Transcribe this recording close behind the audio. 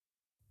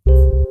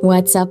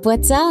What's up?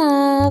 What's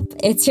up?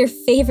 It's your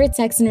favorite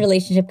sex and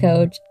relationship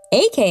coach,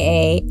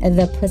 aka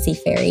the Pussy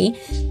Fairy,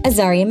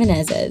 Azaria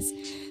Menezes.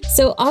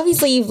 So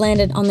obviously you've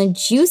landed on the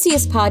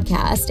juiciest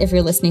podcast if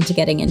you're listening to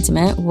Getting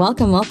Intimate.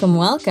 Welcome, welcome,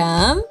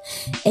 welcome.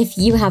 If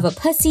you have a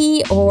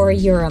pussy or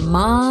you're a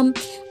mom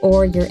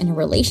or you're in a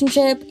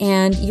relationship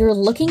and you're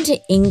looking to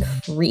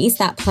increase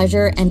that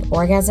pleasure and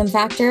orgasm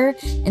factor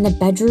in the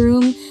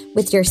bedroom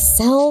with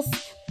yourself,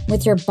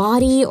 with your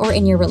body, or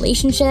in your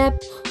relationship,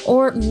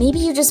 or maybe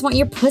you just want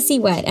your pussy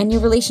wet and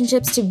your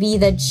relationships to be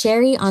the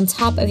cherry on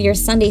top of your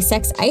Sunday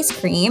sex ice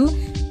cream,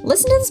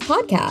 listen to this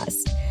podcast.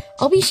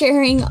 I'll be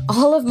sharing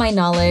all of my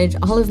knowledge,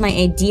 all of my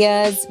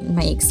ideas,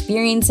 my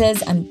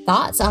experiences, and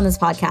thoughts on this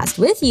podcast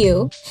with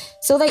you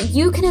so that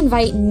you can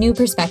invite new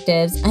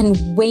perspectives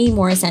and way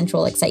more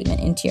sensual excitement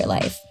into your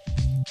life.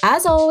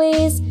 As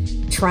always,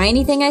 try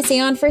anything I say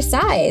on for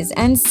size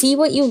and see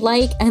what you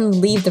like and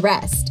leave the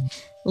rest.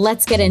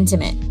 Let's get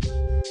intimate.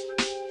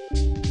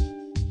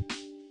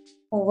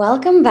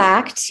 Welcome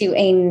back to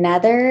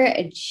another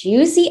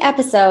juicy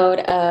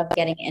episode of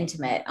Getting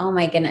Intimate. Oh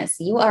my goodness,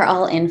 you are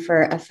all in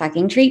for a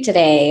fucking treat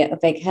today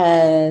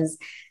because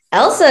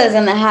Elsa is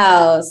in the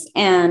house,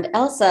 and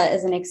Elsa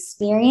is an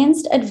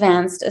experienced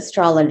advanced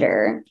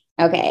astrologer.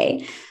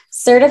 Okay,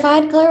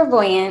 certified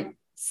clairvoyant,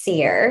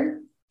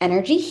 seer,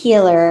 energy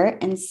healer,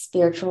 and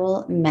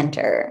spiritual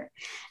mentor.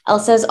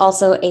 Elsa is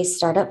also a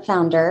startup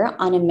founder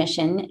on a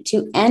mission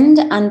to end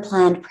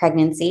unplanned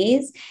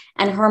pregnancies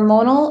and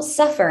hormonal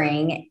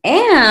suffering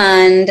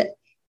and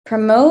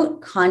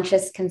promote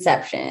conscious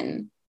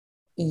conception.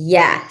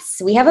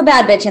 Yes, we have a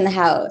bad bitch in the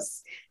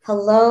house.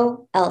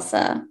 Hello,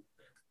 Elsa.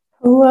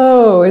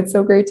 Hello, it's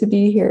so great to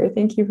be here.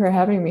 Thank you for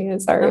having me,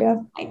 Azaria.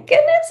 Oh my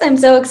goodness, I'm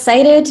so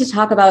excited to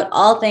talk about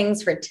all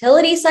things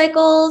fertility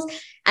cycles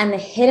and the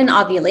hidden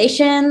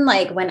ovulation.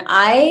 Like when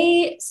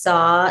I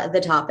saw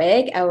the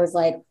topic, I was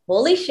like,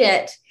 holy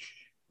shit,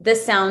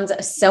 this sounds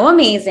so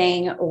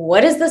amazing.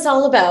 What is this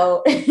all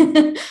about?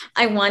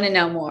 I want to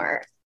know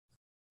more.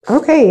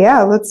 Okay,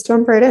 yeah, let's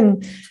jump right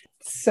in.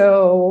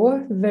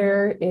 So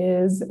there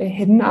is a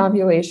hidden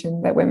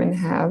ovulation that women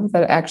have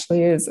that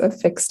actually is a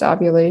fixed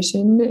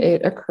ovulation.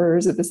 It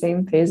occurs at the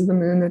same phase of the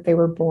moon that they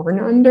were born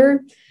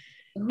under.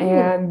 Ooh.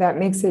 And that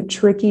makes it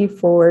tricky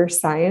for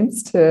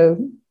science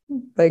to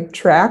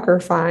track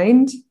or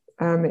find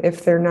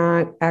if they're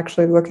not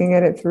actually looking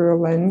at it through a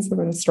lens of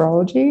an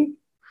astrology.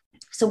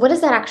 So what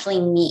does that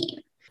actually mean?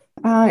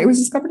 It was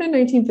discovered in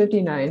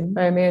 1959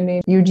 by a man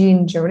named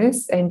Eugene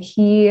Jonas, and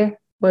he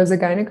was a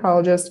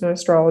gynecologist and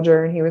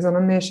astrologer, and he was on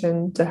a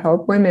mission to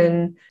help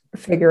women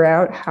figure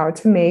out how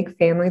to make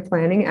family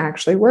planning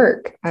actually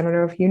work. I don't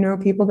know if you know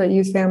people that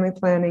use family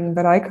planning,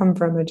 but I come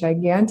from a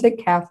gigantic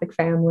Catholic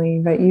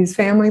family that used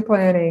family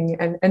planning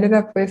and ended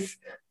up with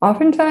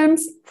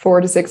oftentimes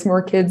 4 to 6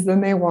 more kids than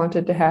they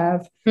wanted to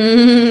have.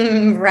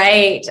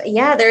 Right.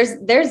 Yeah,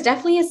 there's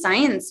definitely a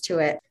science to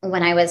it.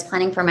 When I was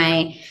planning for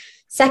my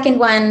second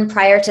one,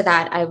 prior to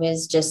that, I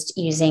was just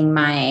using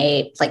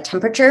my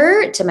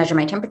temperature to measure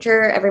my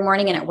temperature every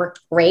morning, and it worked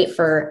great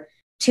for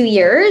 2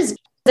 years.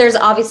 There's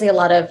obviously a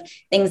lot of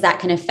things that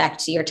can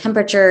affect your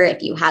temperature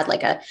if you had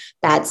a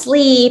bad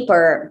sleep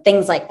or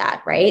things like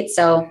that, right?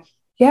 So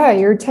yeah,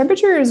 your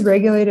temperature is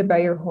regulated by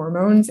your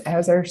hormones,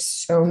 as are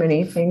so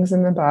many things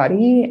in the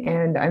body.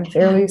 And I'm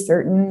fairly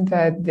certain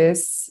that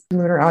this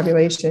lunar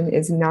ovulation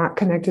is not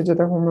connected to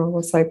the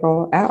hormonal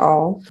cycle at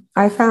all.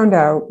 I found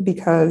out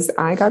because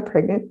I got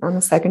pregnant on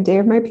the second day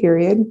of my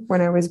period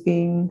when I was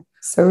being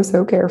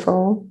so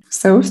careful,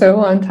 so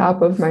on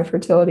top of my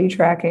fertility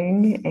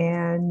tracking.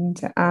 And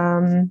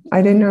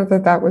I didn't know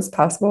that was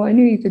possible. I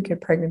knew you could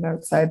get pregnant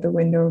outside the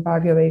window of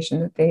ovulation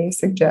that they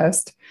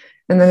suggest.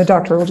 And then a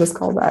doctor will just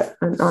call that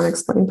an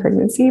unexplained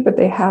pregnancy, but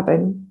they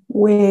happen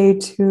way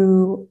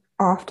too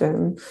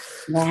often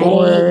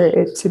for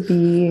it to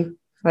be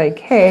like,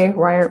 hey,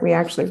 why aren't we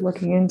actually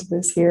looking into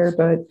this here?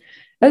 But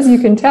as you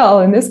can tell,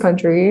 in this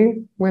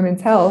country,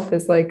 women's health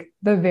is the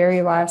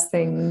very last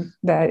thing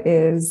that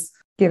is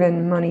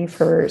given money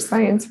for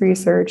science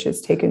research.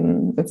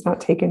 It's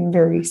not taken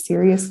very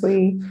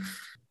seriously,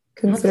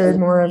 considered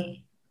more of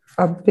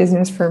a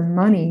business for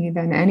money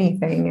than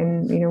anything.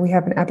 And, we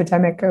have an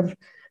epidemic of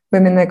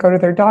women that go to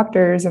their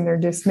doctors and they're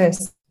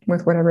dismissed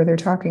with whatever they're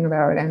talking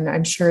about. And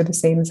I'm sure the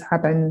same has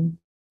happened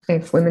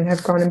if women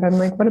have gone and been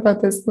like, what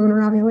about this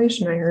lunar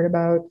ovulation I heard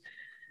about?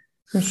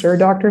 I'm sure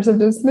doctors have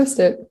dismissed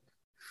it.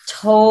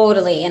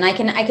 Totally. And I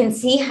can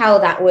see how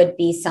that would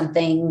be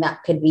something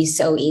that could be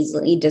so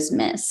easily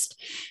dismissed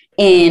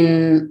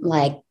in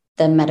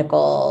the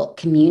medical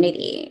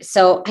community.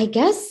 So I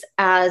guess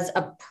as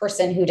a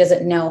person who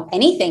doesn't know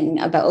anything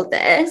about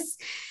this,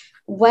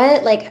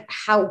 where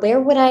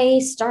would I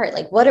start?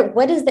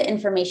 What is the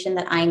information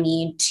that I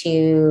need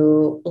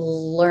to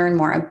learn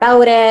more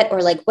about it? Or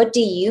what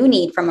do you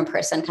need from a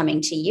person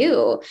coming to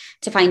you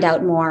to find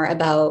out more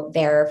about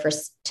their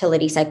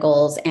fertility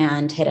cycles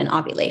and hidden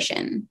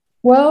ovulation?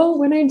 Well,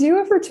 when I do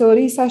a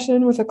fertility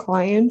session with a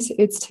client,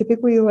 it's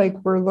typically like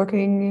we're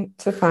looking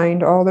to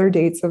find all their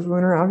dates of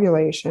lunar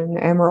ovulation.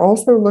 And we're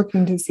also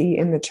looking to see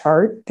in the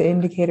chart the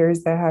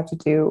indicators that have to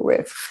do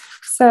with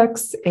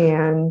sex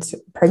and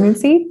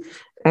pregnancy.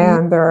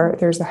 And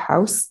there's a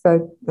house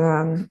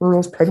that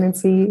rules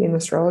pregnancy in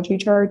astrology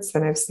charts.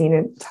 And I've seen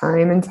it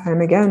time and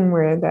time again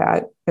where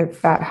that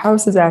if that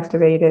house is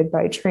activated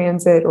by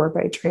transit or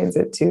by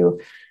transit to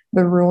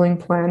the ruling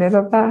planet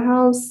of that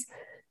house,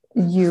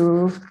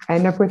 you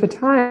end up with a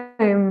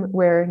time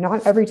where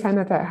not every time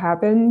that that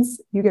happens,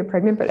 you get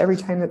pregnant, but every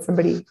time that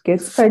somebody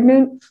gets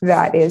pregnant,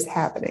 that is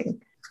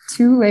happening.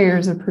 Two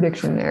layers of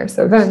prediction there.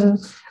 So then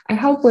I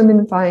help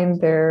women find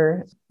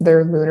their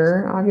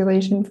lunar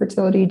ovulation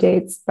fertility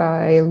dates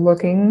by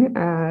looking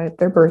at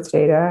their birth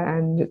data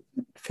and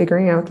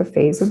figuring out the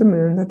phase of the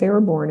moon that they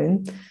were born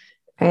in.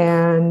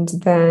 And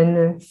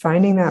then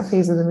finding that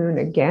phase of the moon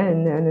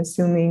again and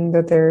assuming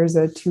that there's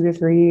a 2 to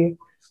 3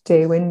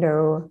 day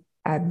window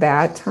at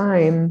that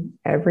time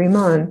every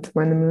month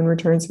when the moon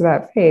returns to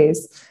that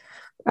phase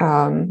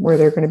where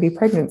they're going to be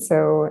pregnant.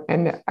 So,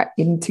 and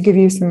to give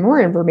you some more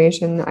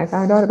information, I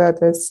found out about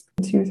this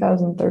in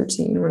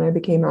 2013 when I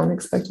became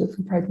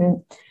unexpectedly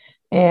pregnant.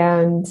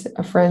 And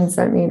a friend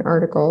sent me an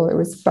article. It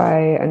was by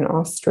an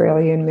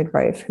Australian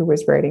midwife who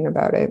was writing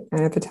about it.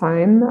 And at the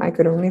time, I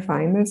could only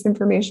find this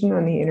information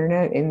on the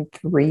internet in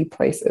 3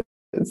 places.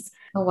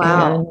 Oh,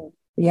 wow. And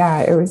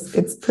yeah,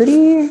 it's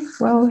pretty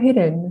well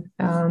hidden.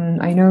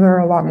 I know there are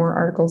a lot more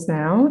articles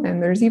now,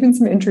 and there's even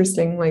some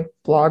interesting like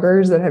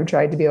bloggers that have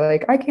tried to be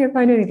like, I can't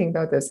find anything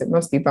about this. It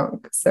must be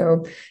bunk.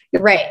 So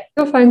Right.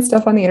 you'll find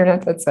stuff on the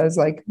internet that says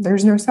like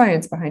there's no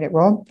science behind it.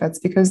 Well, that's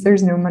because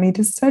there's no money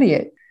to study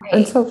it. Right.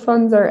 Until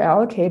funds are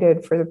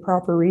allocated for the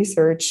proper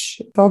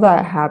research, until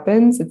that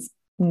happens, it's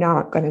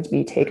not going to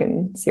be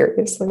taken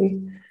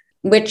seriously.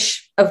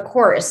 Which, of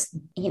course,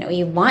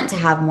 you want to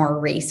have more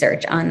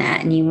research on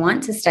that and you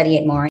want to study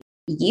it more.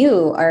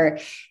 You are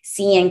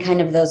seeing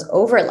kind of those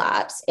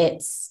overlaps.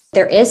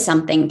 There is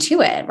something to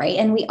it, right?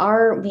 And we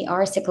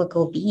are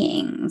cyclical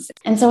beings.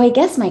 And so I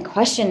guess my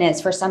question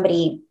is for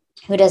somebody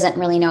who doesn't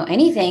really know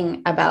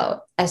anything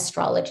about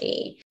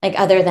astrology, like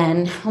other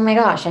than, oh my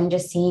gosh, I'm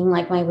just seeing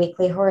like my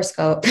weekly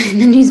horoscope in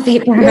the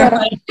newspaper,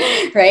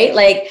 right?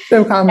 Like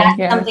so common,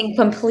 that's something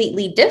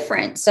completely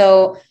different.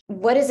 So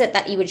what is it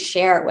that you would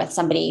share with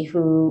somebody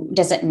who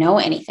doesn't know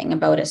anything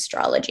about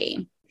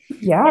astrology?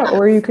 Yeah,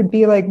 or you could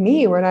be like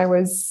me when I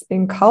was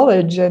in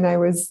college and I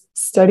was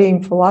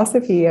studying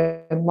philosophy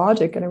and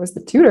logic, and I was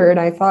the tutor, and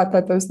I thought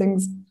that those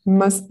things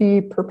must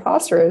be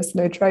preposterous,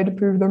 and I tried to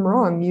prove them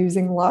wrong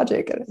using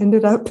logic, and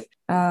ended up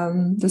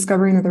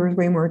discovering that there was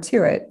way more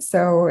to it.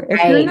 So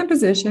if you're in a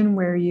position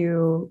where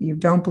you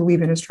don't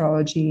believe in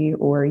astrology,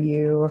 or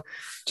you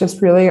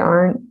just really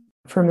aren't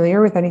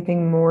familiar with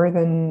anything more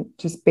than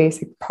just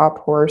basic pop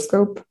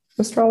horoscope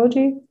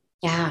astrology,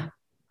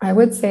 I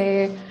would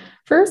say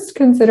first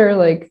consider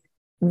like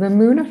the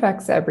moon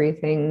affects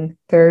everything.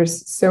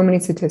 There's so many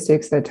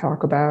statistics that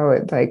talk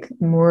about like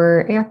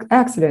more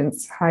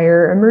accidents,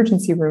 higher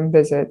emergency room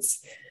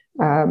visits,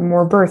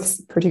 more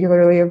births,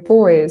 particularly of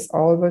boys.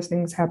 All of those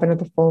things happen at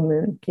the full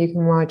moon. You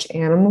can watch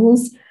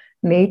animals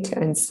mate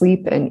and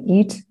sleep and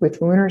eat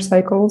with lunar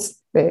cycles.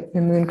 The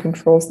moon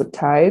controls the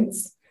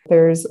tides.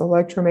 There's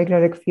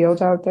electromagnetic field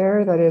out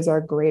there that is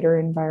our greater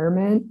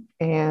environment,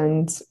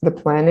 and the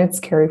planets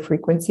carry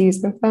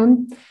frequencies with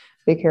them.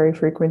 They carry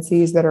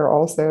frequencies that are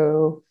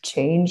also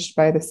changed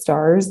by the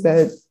stars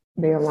that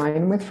they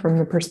align with from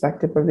the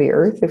perspective of the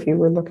Earth, if you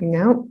were looking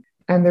out.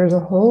 And there's a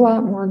whole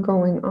lot more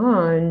going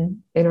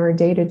on in our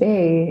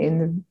day-to-day,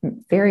 in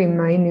the very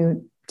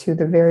minute to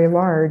the very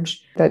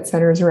large, that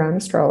centers around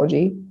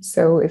astrology.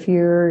 So if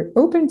you're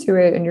open to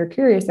it and you're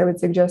curious, I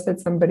would suggest that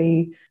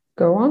somebody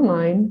go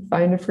online,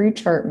 find a free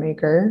chart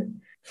maker,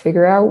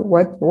 figure out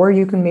or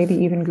you can maybe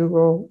even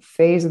Google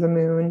phase of the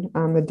moon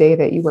on the day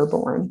that you were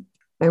born.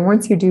 And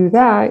once you do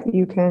that,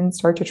 you can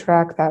start to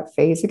track that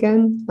phase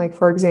again. Like,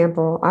 for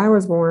example, I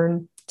was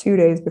born 2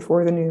 days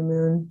before the new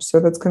moon, so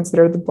that's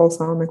considered the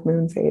balsamic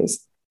moon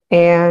phase.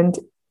 And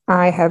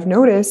I have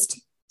noticed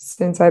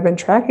since I've been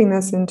tracking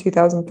this in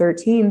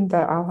 2013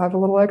 that I'll have a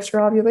little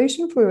extra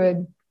ovulation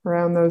fluid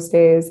around those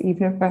days.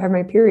 Even if I have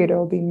my period,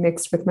 it'll be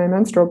mixed with my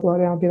menstrual blood.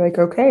 And I'll be like,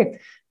 okay,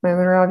 my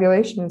lunar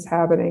ovulation is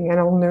happening. And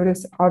I'll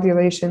notice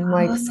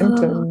ovulation-like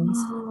symptoms.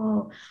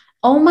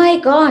 Oh my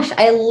gosh,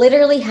 I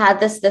literally had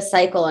this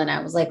cycle and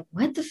I was like,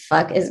 what the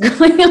fuck is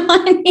going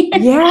on here?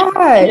 Yeah.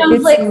 And I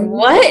was like,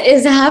 what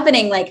is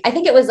happening? Like, I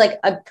think it was like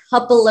a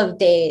couple of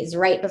days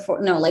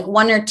like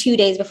 1 or 2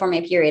 days before my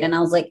period. And I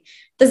was like,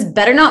 this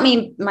better not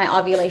mean my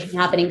ovulation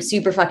happening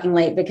super fucking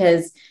late,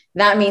 because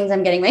that means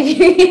I'm getting my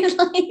period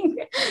like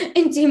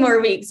in 2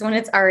 more weeks when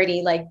it's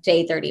already like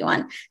day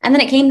 31. And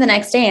then it came the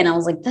next day and I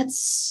was like, that's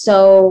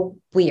so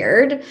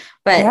weird,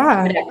 but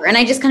whatever. And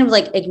I just kind of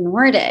like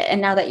ignored it. And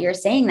now that you're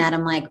saying that,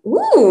 I'm like,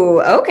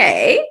 ooh,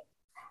 okay.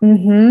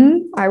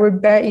 I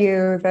would bet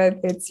you that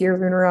it's your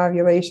lunar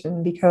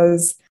ovulation,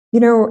 because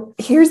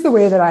Here's the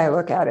way that I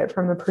look at it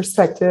from the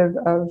perspective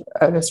of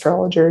an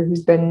astrologer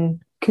who's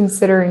been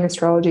considering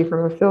astrology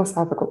from a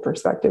philosophical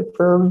perspective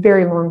for a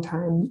very long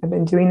time. I've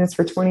been doing this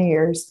for 20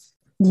 years.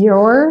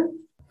 Your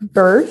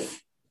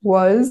birth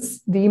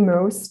was the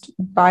most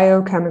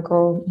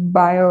biochemical,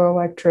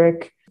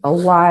 bioelectric,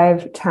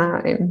 alive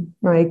time.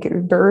 Like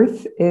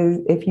birth is,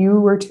 if you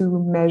were to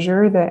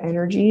measure the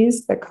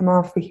energies that come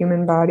off the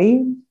human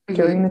body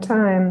during the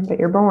time that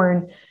you're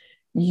born,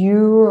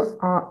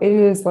 it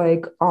is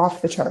like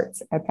off the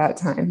charts at that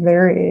time.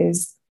 There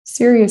is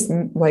serious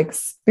like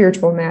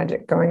spiritual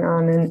magic going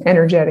on and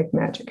energetic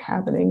magic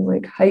happening,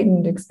 like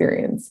heightened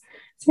experience.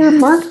 So you're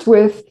marked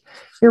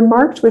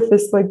with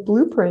this like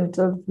blueprint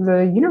of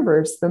the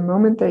universe the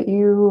moment that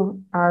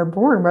you are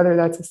born, whether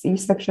that's a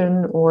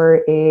C-section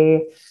or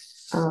a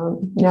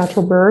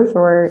natural birth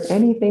or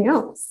anything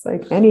else,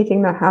 like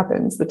anything that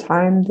happens, the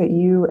time that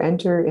you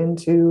enter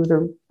into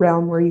the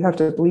realm where you have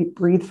to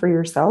breathe for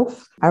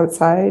yourself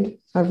outside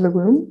of the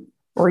womb,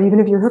 or even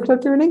if you're hooked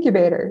up to an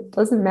incubator, it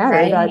doesn't matter.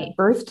 Right.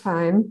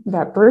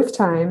 That birth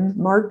time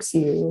marks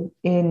you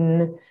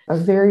in a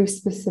very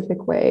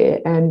specific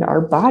way. And our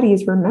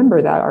bodies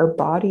remember that. Our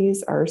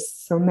bodies are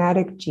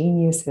somatic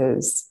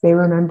geniuses. They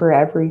remember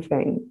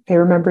everything. They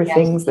remember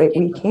things that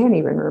we can't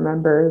even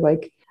remember.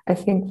 Like, I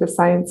think the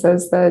science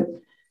says that,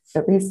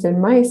 at least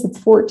in mice, it's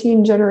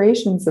 14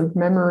 generations of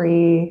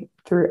memory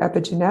through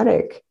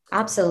epigenetic.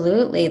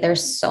 Absolutely.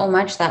 There's so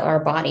much that our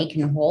body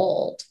can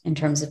hold in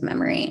terms of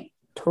memory.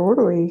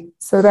 Totally.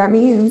 So that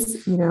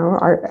means,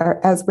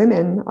 as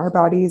women, our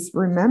bodies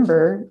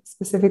remember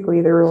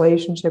specifically the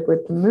relationship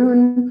with the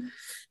moon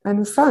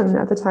and the sun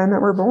at the time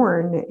that we're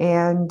born,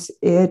 and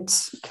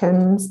it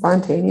can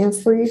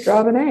spontaneously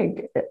drop an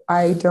egg.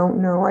 I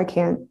don't know. I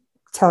can't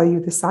tell you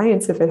the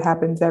science if it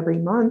happens every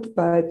month,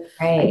 but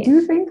right. I do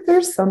think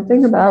there's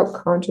something about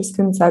conscious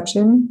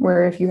conception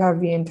where if you have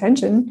the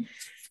intention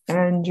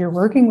and you're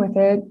working with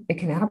it, it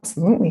can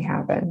absolutely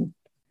happen.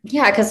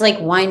 Yeah, because like,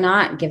 why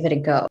not give it a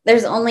go?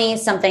 There's only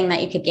something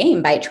that you could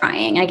gain by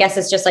trying. I guess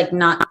it's just like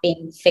not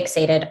being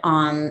fixated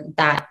on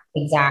that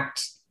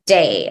exact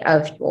day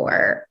of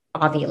your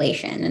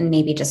ovulation and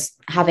maybe just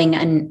having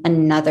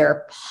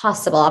another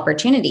possible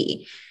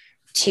opportunity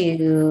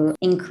to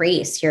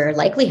increase your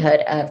likelihood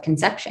of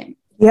conception.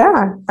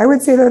 Yeah, I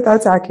would say that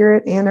that's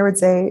accurate. And I would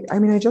say,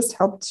 I just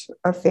helped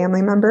a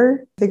family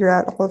member figure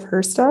out all of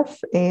her stuff.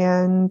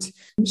 And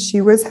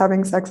she was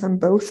having sex on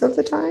both of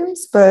the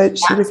times, but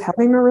she was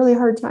having a really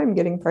hard time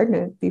getting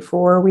pregnant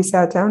before we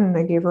sat down and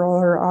I gave her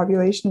all her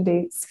ovulation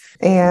dates.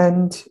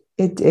 And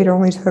it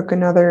only took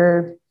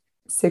another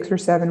 6 or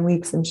 7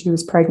 weeks and she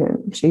was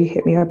pregnant. She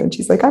hit me up and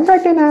she's like, I'm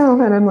pregnant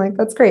now. And I'm like,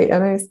 that's great.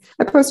 And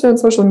I posted on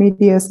social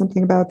media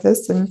something about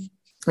this and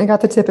I got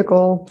the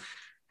typical,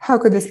 how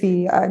could this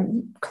be,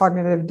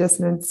 cognitive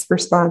dissonance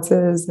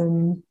responses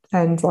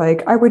and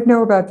like, I would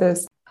know about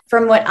this.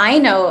 From what I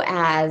know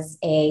as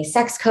a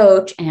sex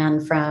coach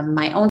and from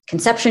my own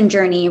conception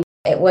journey,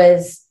 it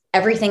was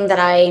everything that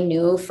I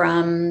knew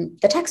from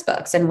the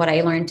textbooks and what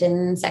I learned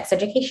in sex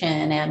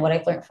education and what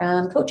I've learned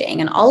from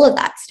coaching and all of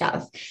that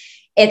stuff.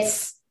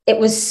 It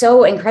was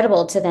so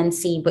incredible to then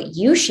see what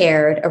you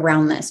shared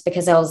around this,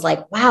 because I was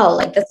like, wow,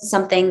 like this is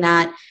something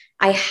that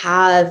I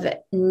have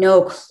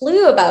no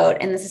clue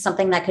about. And this is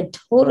something that could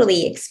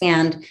totally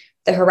expand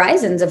the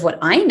horizons of what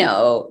I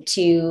know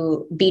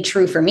to be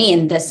true for me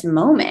in this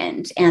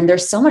moment. And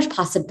there's so much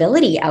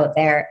possibility out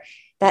there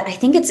that I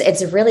think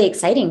it's really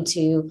exciting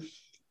to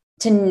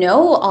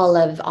know all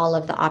of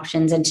the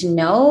options and to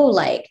know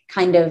like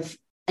kind of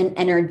an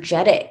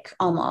energetic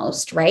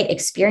almost, right,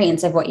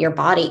 experience of what your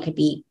body could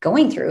be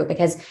going through,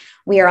 because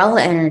we are all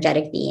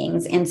energetic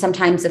beings. And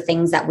sometimes the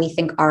things that we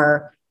think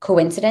are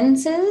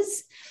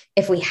coincidences,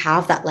 if we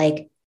have that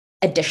like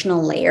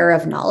additional layer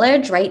of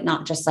knowledge, right,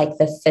 not just like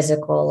the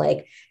physical,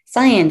 like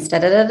science,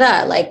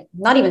 like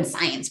not even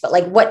science, but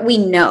like what we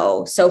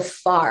know so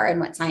far and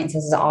what science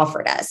has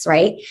offered us,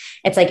 right?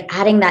 It's like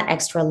adding that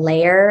extra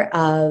layer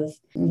of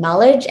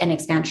knowledge and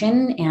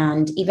expansion,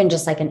 and even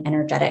just like an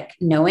energetic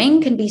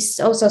knowing can be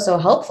so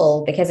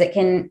helpful, because it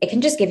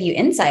can just give you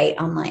insight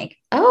on like,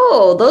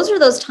 oh, those are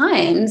those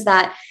times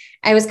that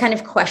I was kind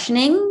of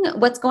questioning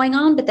what's going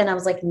on, but then I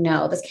was like,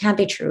 no, this can't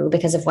be true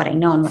because of what I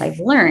know and what I've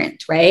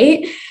learned,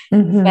 right?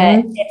 Mm-hmm.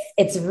 But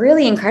it's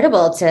really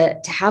incredible to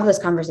have this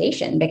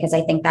conversation, because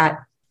I think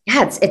that,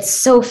 it's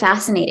so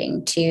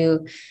fascinating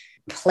to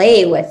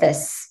play with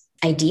this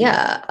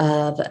idea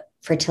of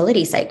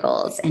fertility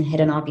cycles and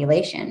hidden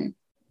ovulation.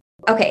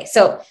 Okay,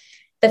 so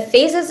the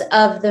phases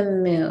of the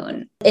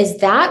moon, is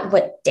that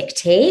what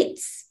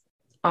dictates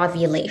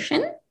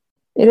ovulation?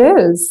 It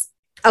is.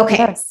 Okay.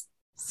 Yes.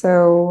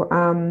 So,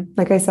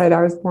 like I said,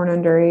 I was born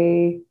under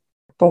a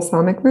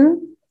balsamic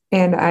moon,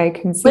 and I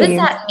conceived. What does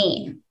that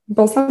mean?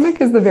 Balsamic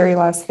is the very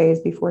last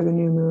phase before the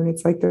new moon.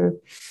 It's like the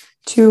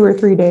 2 or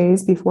 3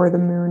 days before the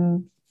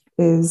moon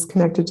is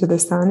connected to the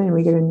sun and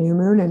we get a new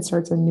moon and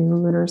starts a new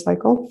lunar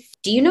cycle.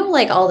 Do you know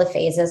like all the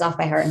phases off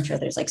by heart? I'm sure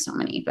there's like so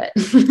many, but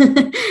it's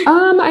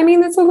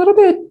a little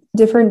bit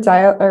different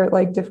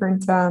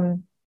different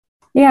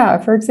Yeah,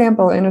 for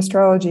example, in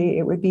astrology,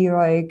 it would be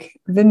like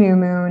the new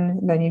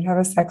moon, then you'd have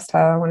a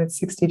sextile when it's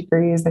 60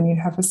 degrees, then you'd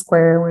have a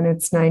square when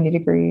it's 90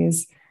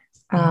 degrees.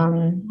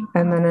 And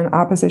then an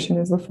opposition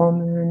is the full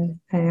moon.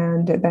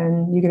 And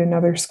then you get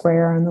another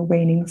square on the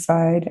waning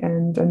side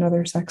and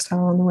another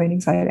sextile on the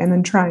waning side, and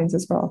then trines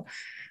as well.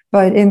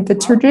 But in the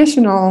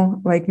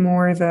traditional, like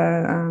more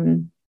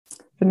the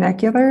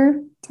vernacular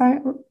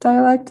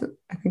dialect,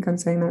 I think I'm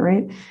saying that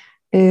right,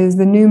 is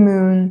the new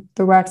moon,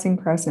 the waxing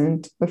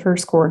crescent, the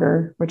first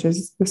quarter, which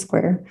is the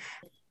square,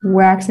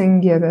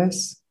 waxing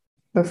gibbous,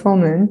 the full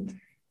moon,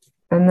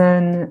 and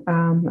then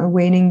a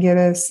waning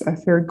gibbous, a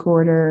third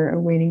quarter, a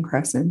waning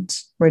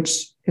crescent,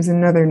 which is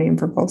another name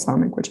for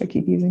balsamic, which I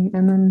keep using,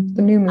 and then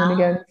the new moon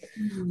again,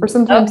 or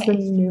sometimes the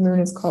new moon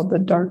is called the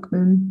dark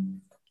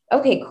moon.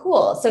 Okay,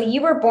 cool. So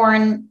you were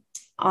born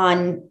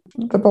on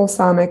the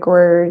balsamic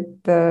or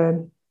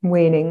the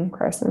waning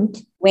crescent.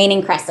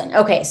 Waning crescent.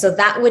 Okay, so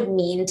that would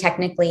mean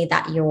technically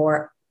that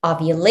your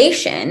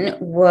ovulation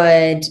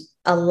would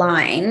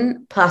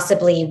align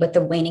possibly with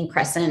the waning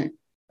crescent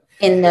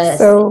in the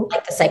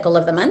the cycle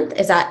of the month.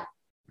 Is that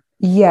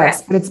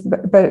yes?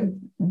 But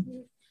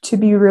to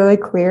be really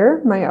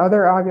clear, my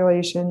other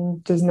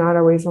ovulation does not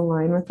always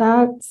align with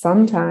that.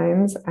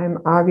 Sometimes I'm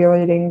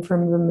ovulating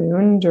from the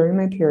moon during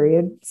my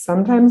period.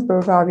 Sometimes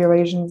both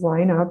ovulations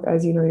line up,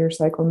 as you know, your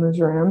cycle moves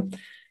around.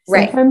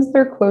 Sometimes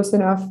they're close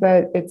enough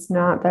that it's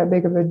not that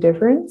big of a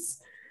difference.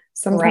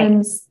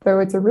 Sometimes, though,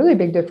 it's a really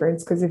big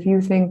difference, because if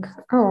you think,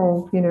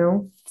 oh,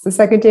 it's the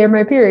second day of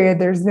my period,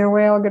 there's no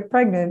way I'll get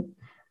pregnant.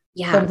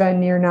 Yeah. But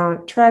then you're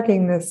not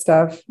tracking this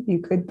stuff, you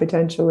could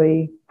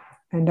potentially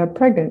end up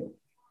pregnant.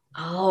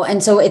 Oh,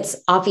 and so it's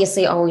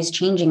obviously always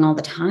changing all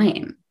the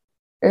time.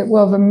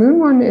 Well, the moon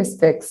one is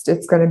fixed.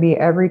 It's going to be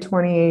every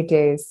 28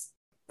 days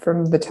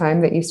from the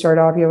time that you start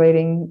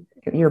ovulating.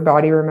 Your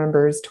body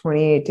remembers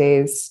 28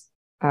 days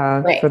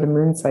for the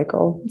moon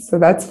cycle. So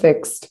that's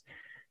fixed.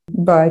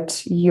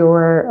 But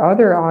your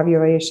other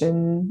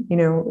ovulation,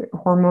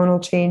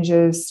 hormonal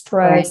changes,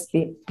 stress,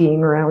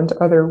 being around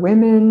other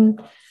women,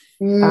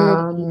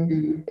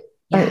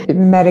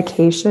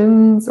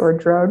 medications or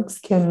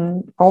drugs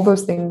all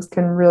those things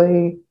can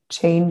really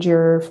change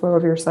your flow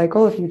of your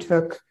cycle. If you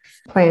took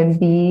Plan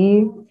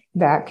B,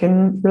 that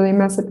can really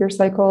mess up your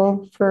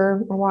cycle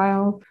for a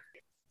while.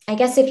 I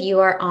guess if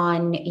you are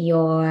on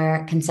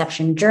your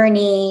conception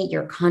journey,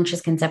 your conscious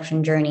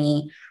conception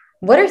journey,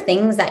 what are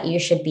things that you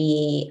should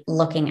be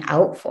looking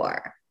out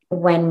for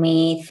when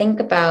we think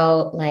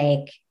about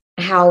like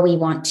how we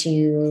want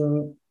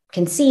to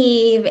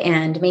conceive,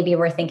 and maybe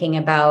we're thinking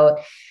about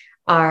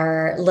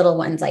our little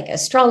ones like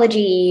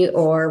astrology,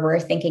 or we're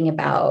thinking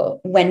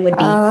about when would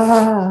be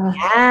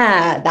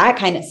that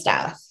kind of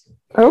stuff.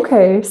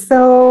 Okay,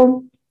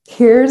 so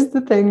here's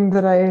the thing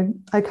that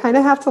I kind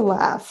of have to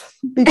laugh,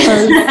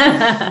 because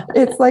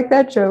it's like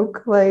that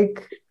joke,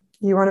 like,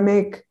 you want to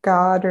make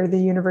God or the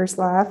universe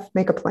laugh,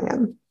 make a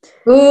plan.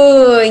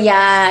 Ooh,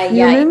 yeah.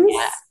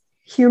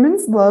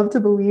 Humans love to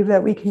believe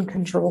that we can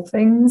control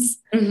things,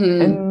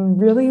 and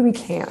really we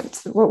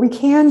can't. What we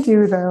can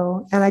do,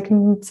 though, and I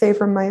can say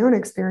from my own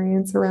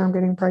experience around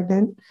getting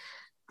pregnant,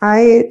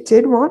 I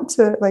did want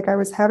to, like, I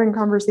was having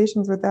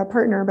conversations with that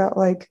partner about,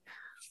 like,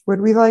 would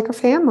we like a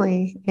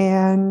family?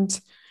 And,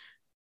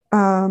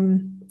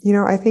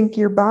 I think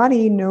your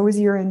body knows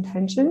your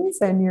intentions,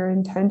 and your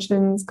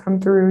intentions come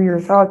through your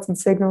thoughts and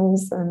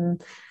signals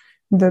and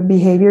the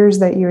behaviors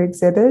that you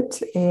exhibit.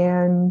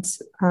 And,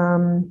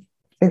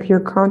 if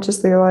you're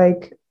consciously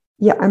like,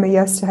 yeah, I'm a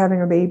yes to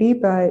having a baby,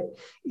 but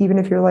even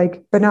if you're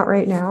like, but not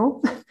right now,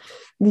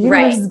 the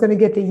universe is going to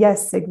get the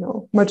yes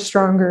signal much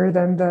stronger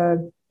than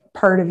the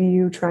part of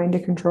you trying to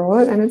control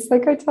it. And it's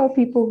like, I tell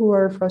people who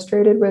are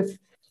frustrated with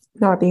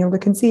not being able to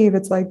conceive,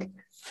 it's like,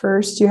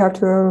 first you have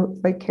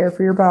to care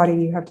for your body.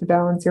 You have to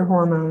balance your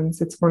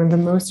hormones. It's one of the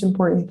most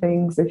important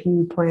things if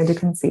you plan to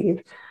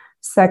conceive.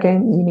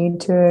 Second, you need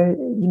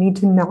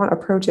to not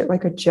approach it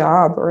like a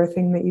job or a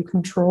thing that you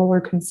control or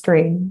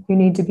constrain. You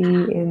need to be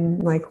in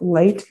like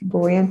light,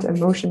 buoyant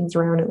emotions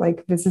around it.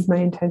 Like, this is my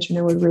intention.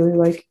 I would really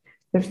like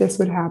if this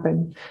would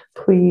happen.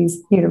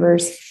 Please,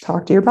 universe,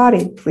 talk to your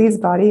body. Please,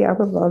 body, I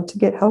would love to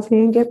get healthy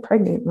and get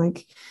pregnant.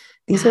 Like,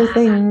 these are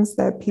things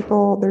that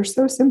people, they're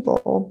so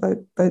simple,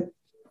 but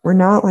we're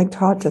not like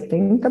taught to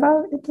think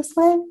about it this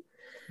way.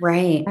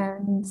 Right.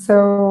 And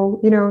so,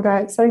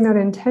 that setting that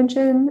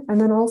intention, and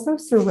then also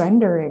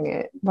surrendering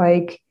it.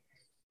 Like,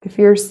 if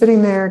you're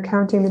sitting there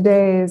counting the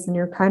days and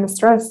you're kind of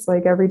stressed,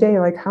 like every day,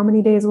 like, how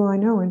many days will I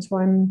know until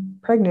I'm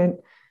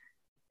pregnant?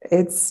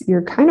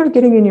 You're kind of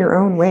getting in your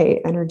own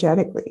way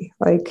energetically.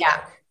 Like,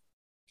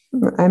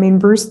 I mean,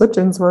 Bruce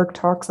Lipton's work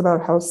talks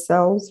about how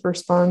cells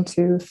respond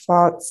to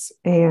thoughts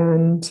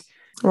and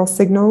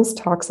signals,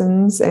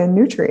 toxins, and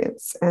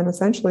nutrients. And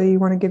essentially, you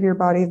want to give your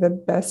body the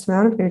best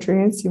amount of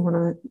nutrients. You want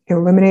to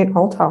eliminate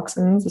all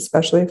toxins,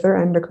 especially if they're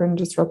endocrine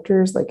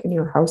disruptors, like in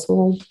your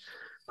household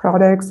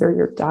products or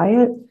your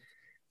diet,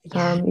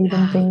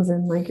 even things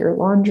in like your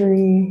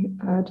laundry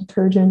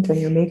detergent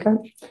and your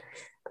makeup.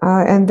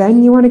 And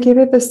then you want to give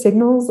it the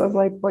signals of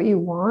like what you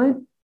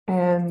want.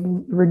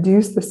 and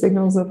reduce the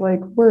signals of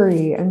like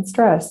worry and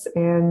stress.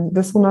 And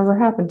this will never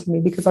happen to me,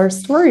 because our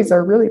stories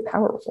are really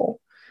powerful.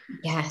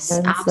 Yes,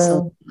 And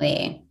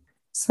absolutely.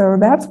 so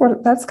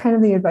that's kind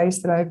of the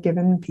advice that I've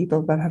given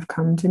people that have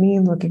come to me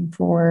looking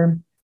for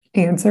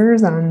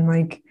answers on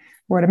like,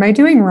 what am I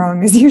doing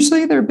wrong, is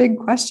usually their big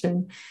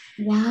question.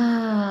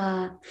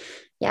 Yeah.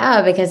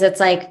 Yeah, because it's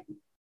like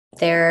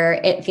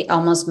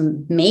almost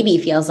maybe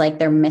feels like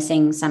they're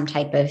missing some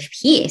type of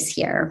piece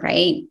here,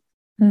 right?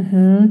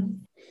 Mm-hmm.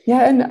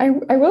 Yeah, and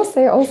I will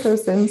say also,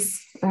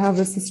 since I have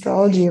this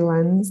astrology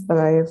lens that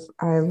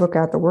I look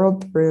at the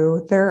world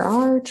through, there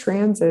are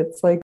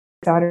transits like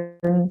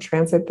Saturn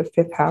transit the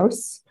fifth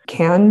house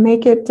can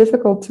make it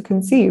difficult to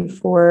conceive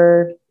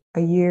for a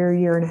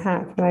year and a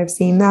half. And I've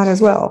seen that as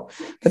well.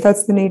 But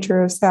that's the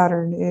nature of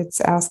Saturn. It's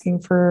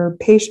asking for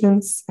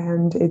patience,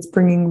 and it's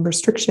bringing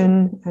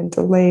restriction and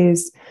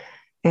delays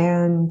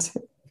and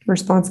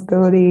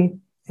responsibility.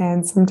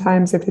 And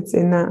sometimes if it's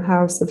in that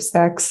house of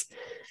sex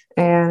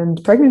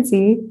and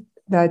pregnancy,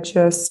 that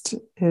just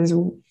is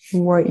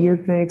what you're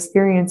going to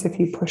experience. If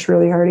you push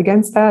really hard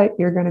against that,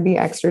 you're going to be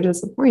extra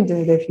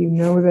disappointed. If you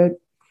know that,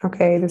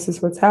 okay, this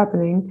is what's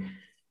happening,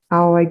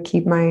 I'll like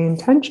keep my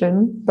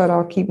intention, but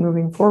I'll keep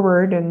moving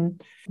forward,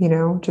 and,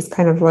 just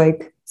kind of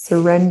like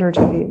surrender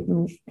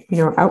to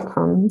the,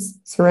 outcomes.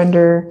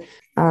 Surrender,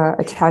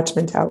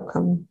 attachment to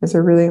outcome is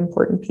a really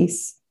important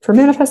piece for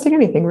manifesting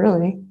anything,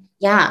 really.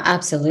 Yeah,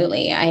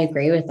 absolutely. I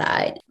agree with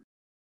that.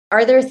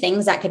 Are there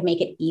things that could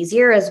make it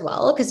easier as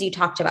well? Because you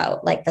talked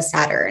about like the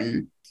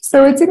Saturn.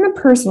 So it's in the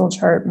personal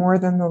chart more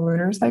than the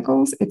lunar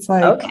cycles.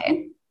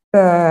 Okay.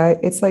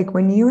 It's like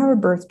when you have a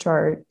birth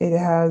chart, it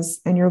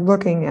has, and you're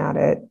looking at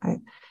it,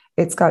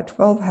 it's got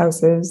 12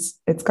 houses.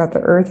 It's got the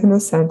earth in the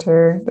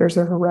center. There's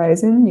a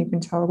horizon. You can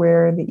tell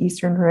where the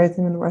eastern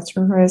horizon and the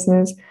western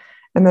horizon is.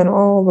 And then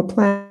all the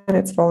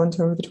planets fall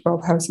into the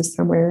 12 houses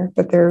somewhere,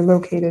 but they're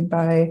located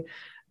by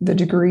the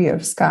degree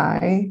of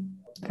sky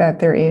that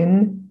they're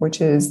in,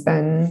 which is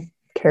then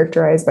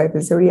characterized by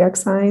the zodiac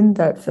sign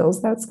that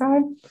fills that sky.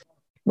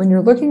 When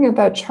you're looking at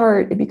that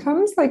chart, it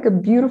becomes like a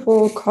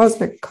beautiful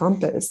cosmic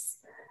compass.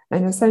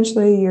 And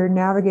essentially, you're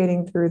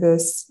navigating through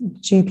this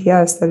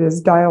GPS that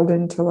is dialed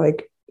into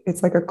like,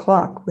 it's like a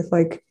clock with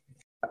like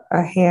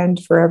a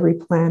hand for every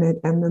planet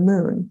and the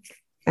moon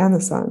and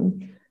the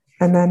sun.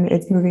 And then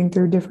it's moving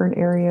through different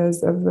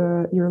areas of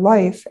your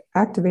life,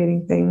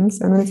 activating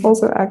things. And then it's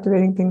also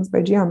activating things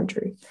by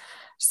geometry.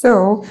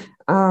 So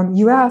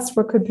you asked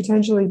what could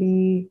potentially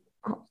be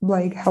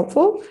like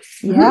helpful.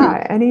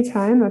 Yeah,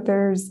 anytime that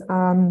there's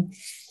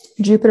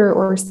Jupiter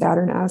or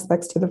Saturn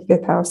aspects to the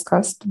fifth house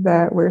cusp,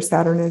 that where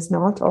Saturn is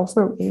not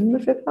also in the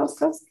fifth house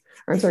cusp,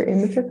 or sorry,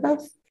 in the fifth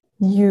house,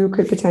 you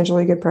could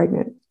potentially get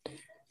pregnant.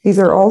 These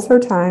are also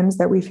times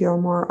that we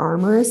feel more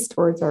amorous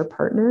towards our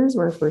partners,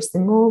 where if we're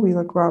single, we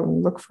go out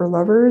and look for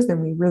lovers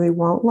and we really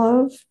want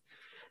love.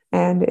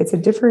 And it's a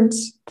different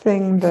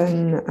thing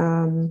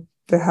than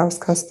the house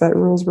cusp that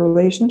rules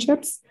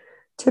relationships.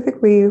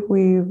 Typically,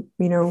 we,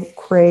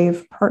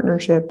 crave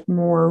partnership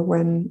more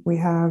when we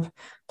have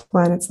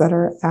planets that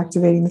are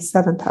activating the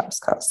seventh house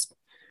cusp.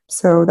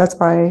 So that's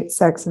why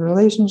sex and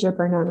relationship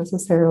are not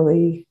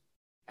necessarily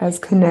as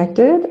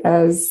connected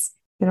as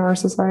in our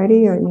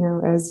society,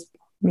 as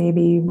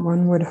maybe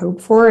one would hope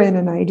for in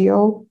an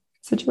ideal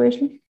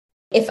situation.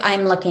 If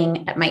I'm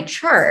looking at my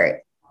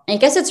chart, I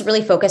guess it's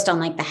really focused on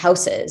like the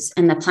houses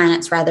and the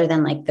planets rather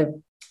than like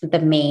the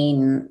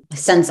main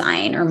sun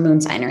sign or moon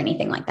sign or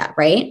anything like that,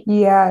 right?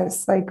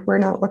 Yes, like we're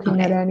not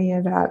looking at any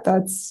of that.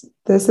 That's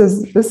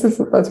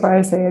why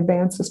I say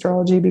advanced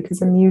astrology,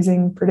 because I'm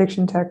using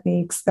prediction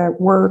techniques that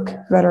work,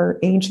 that are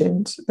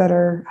ancient, that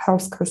are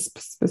house cusp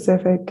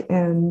specific,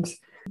 and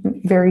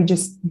very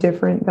just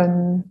different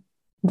than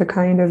the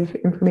kind of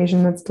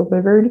information that's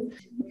delivered.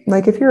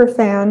 Like if you're a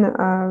fan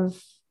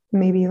of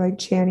maybe like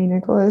Chani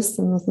Nicholas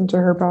and listen to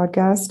her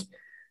podcast,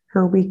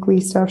 her weekly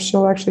stuff,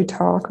 she'll actually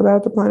talk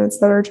about the planets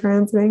that are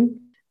transiting.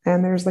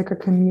 And there's like a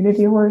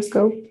community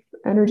horoscope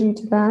energy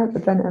to that,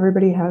 but then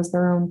everybody has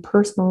their own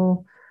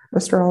personal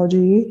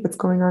astrology that's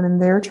going on in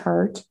their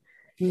chart.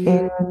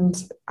 And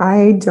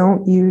I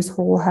don't use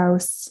whole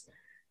house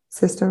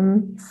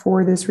system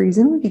for this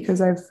reason, because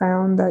I've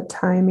found that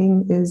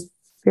timing is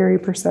very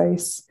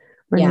precise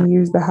when you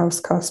use the house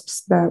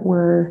cusps that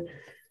were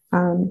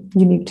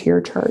unique to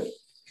your chart.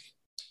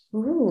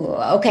 Ooh,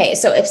 okay.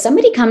 So if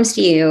somebody comes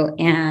to you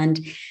and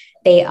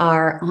they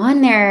are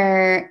on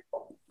their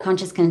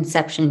conscious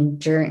conception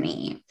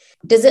journey,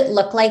 does it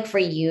look like for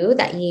you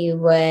that you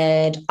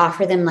would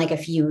offer them like a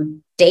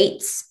few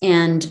dates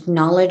and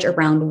knowledge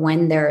around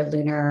when their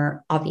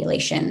lunar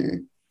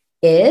ovulation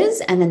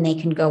is, and then they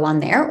can go on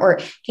there? Or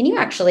can you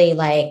actually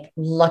like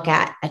look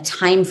at a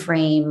time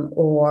frame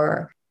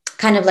or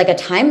kind of like a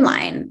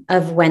timeline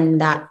of when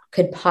that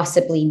could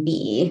possibly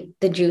be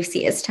the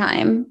juiciest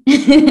time?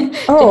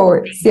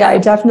 Oh, yeah, I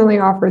definitely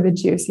offer the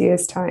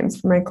juiciest times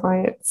for my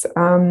clients.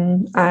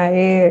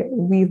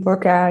 We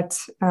look at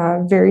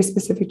very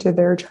specific to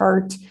their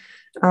chart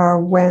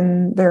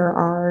when there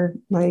are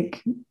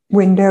like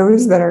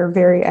windows that are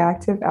very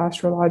active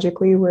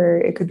astrologically where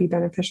it could be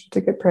beneficial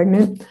to get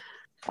pregnant.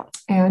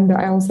 And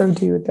I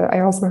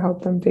also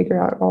help them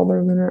figure out all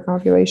their lunar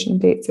ovulation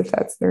dates if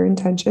that's their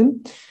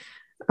intention.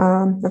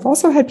 I've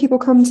also had people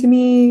come to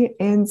me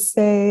and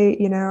say,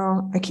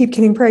 I keep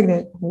getting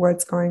pregnant.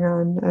 What's going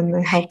on? And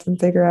I help them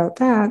figure out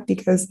that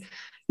because,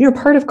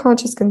 part of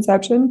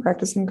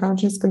practicing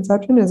conscious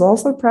conception is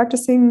also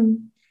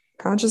practicing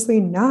consciously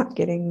not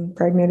getting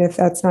pregnant if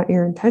that's not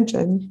your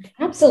intention.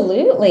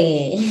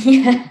 Absolutely.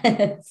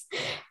 Yes,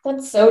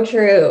 that's so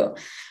true.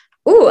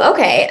 Ooh,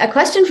 okay. A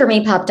question for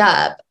me popped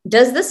up.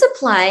 Does this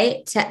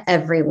apply to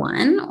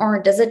everyone or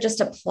does it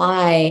just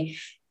apply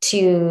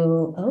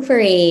to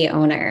ovary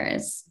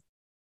owners?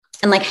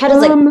 And how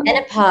does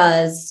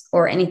menopause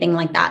or anything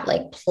like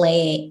that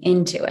play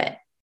into it?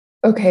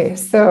 Okay,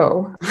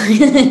 so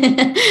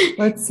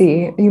let's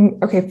see.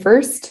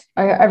 First,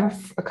 I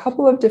have a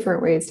couple of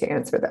different ways to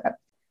answer that.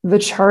 The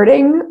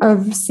charting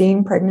of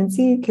seeing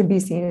pregnancy can be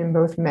seen in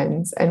both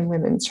men's and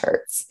women's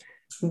charts.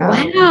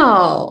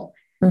 Wow.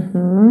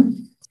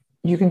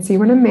 You can see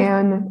when a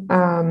man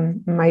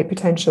might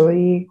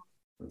potentially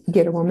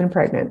get a woman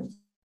pregnant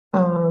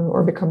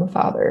or become a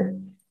father.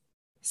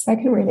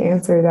 Second way to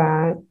answer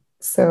that.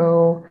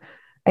 So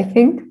I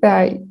think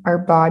that our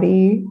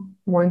body,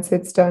 once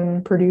it's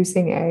done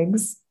producing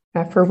eggs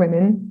for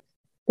women,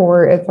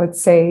 or if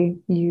let's say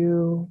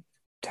you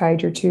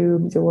tied your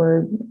tubes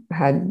or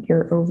had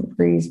your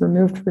ovaries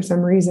removed for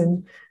some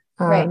reason,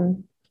 right.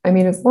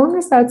 As long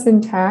as that's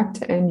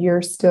intact and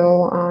your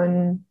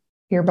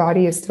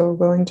body is still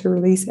willing to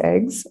release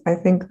eggs, I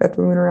think that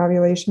the lunar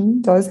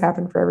ovulation does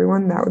happen for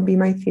everyone. That would be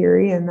my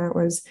theory, and that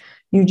was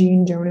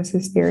Eugene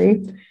Jonas's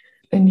theory.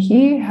 And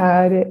he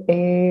had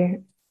a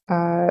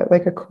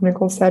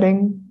clinical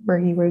setting where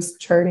he was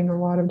charting a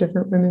lot of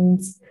different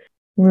women's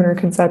lunar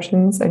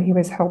conceptions, and he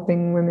was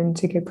helping women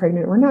to get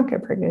pregnant or not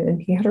get pregnant,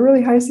 and he had a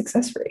really high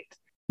success rate.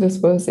 This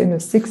was in the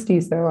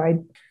 60s, though.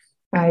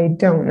 I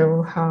don't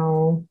know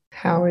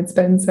how it's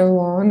been so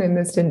long, and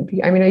this didn't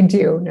be, I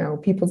do know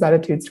people's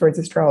attitudes towards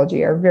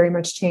astrology are very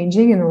much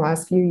changing in the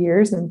last few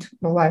years, and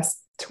the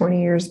last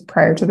 20 years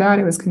prior to that,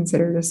 it was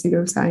considered a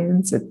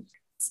pseudoscience.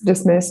 It's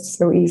dismissed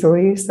so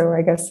easily. So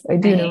I guess I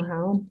do know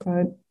how,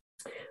 but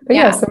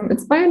yeah, so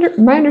it's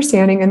my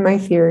understanding and my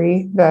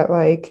theory that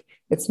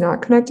it's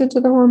not connected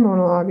to the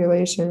hormonal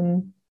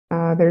ovulation.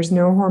 There's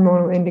no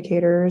hormonal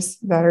indicators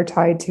that are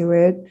tied to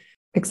it,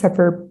 except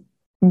for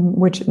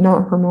which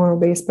not hormonal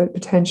based, but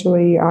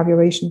potentially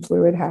ovulation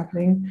fluid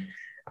happening.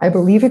 I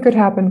believe it could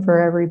happen for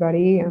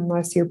everybody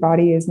unless your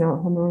body is not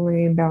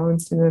hormonally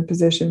imbalanced in a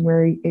position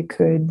where it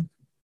could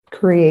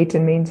create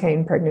and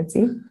maintain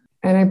pregnancy.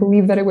 And I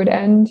believe that it would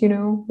end,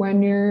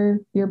 when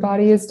your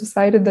body has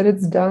decided that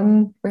it's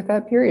done with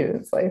that period in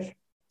its life.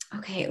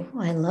 Okay. Ooh,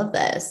 I love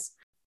this.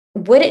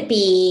 Would it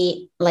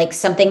be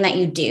something that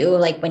you do,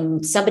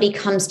 when somebody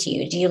comes to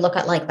you, do you look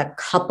at the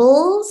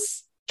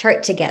couples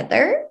chart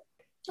together?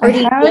 Or I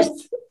have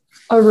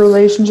a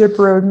relationship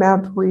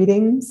roadmap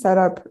reading set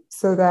up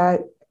so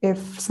that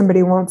if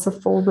somebody wants a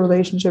full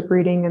relationship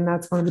reading and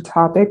that's one of the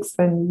topics,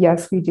 then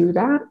yes, we do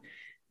that.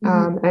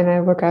 And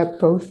I look at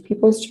both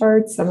people's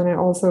charts. And then I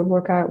also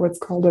look at what's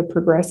called a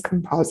progress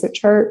composite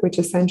chart, which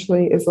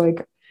essentially is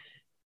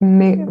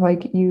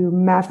you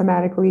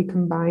mathematically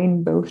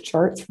combine both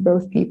charts for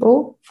both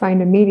people,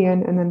 find a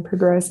median, and then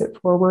progress it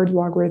forward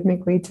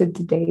logarithmically to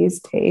today's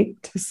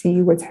date to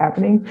see what's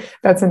happening.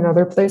 That's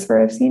another place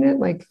where I've seen it.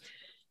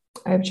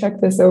 I've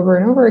checked this over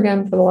and over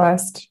again for the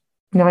last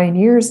 9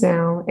 years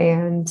now,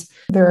 and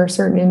there are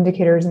certain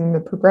indicators in the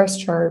progress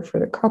chart for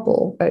the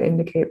couple that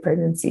indicate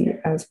pregnancy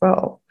as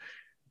well.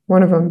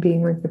 One of them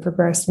being the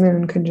progressed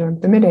moon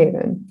conjunct the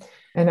midheaven.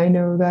 And I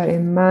know that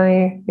in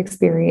my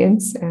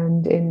experience,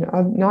 and in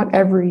not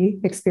every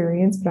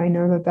experience, but I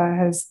know that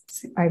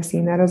I've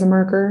seen that as a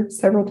marker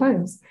several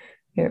times.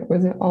 It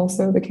was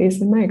also the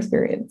case in my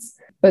experience.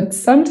 But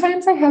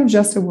sometimes I have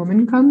just a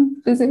woman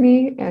come visit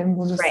me, and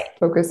we'll just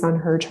focus on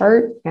her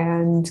chart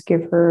and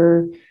give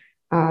her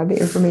the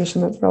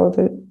information that's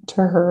relevant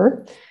to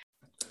her.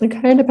 It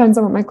kind of depends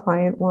on what my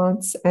client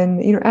wants.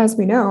 And, as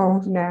we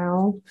know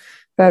now,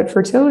 that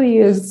fertility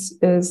is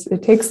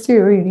it takes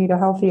two. You need a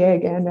healthy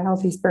egg and a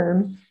healthy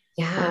sperm.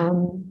 Yeah.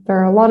 There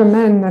are a lot of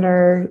men that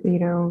are,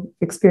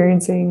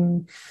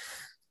 experiencing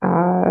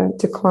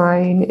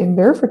decline in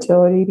their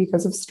fertility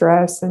because of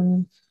stress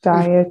and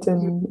diet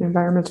and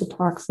environmental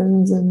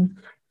toxins and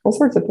all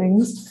sorts of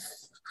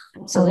things.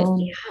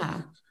 Absolutely.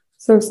 Yeah.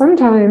 So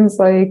sometimes,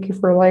 if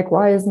we're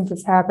why isn't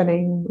this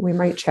happening? We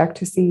might check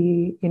to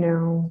see,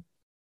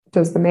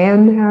 does the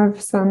man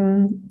have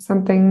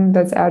something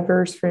that's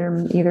adverse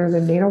from either the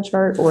natal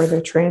chart or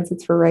the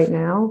transits for right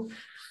now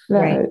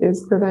that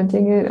is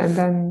preventing it? And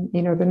then,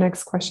 the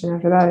next question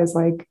after that is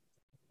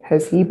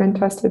has he been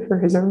tested for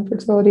his own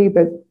fertility?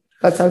 But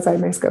that's outside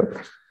my scope.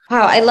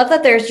 Wow. I love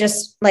that there's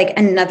just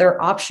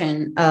another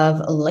option of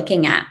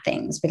looking at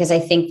things, because I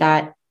think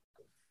that,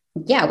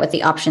 with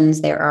the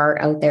options there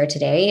are out there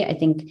today, I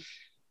think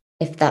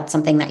if that's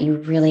something that you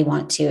really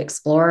want to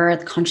explore,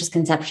 the conscious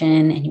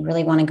conception, and you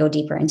really want to go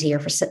deeper into your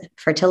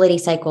fertility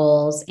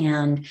cycles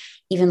and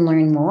even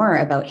learn more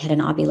about hidden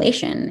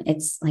ovulation,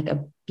 it's like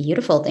a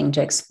beautiful thing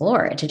to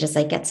explore, to just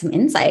like get some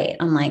insight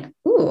on like,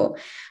 ooh,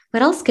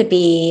 what else could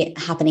be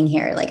happening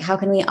here? Like, how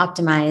can we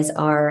optimize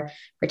our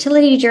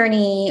fertility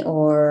journey,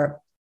 or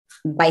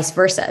vice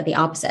versa, the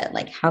opposite?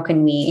 Like, how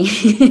can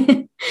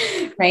we,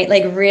 right?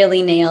 Like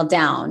really nail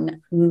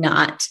down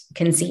not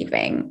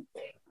conceiving.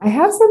 I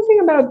have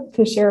something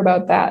to share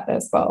about that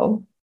as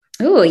well.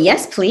 Oh,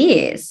 yes,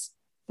 please.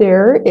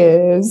 There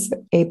is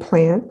a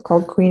plant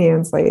called Queen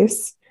Anne's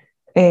lace,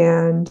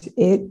 and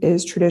it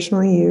is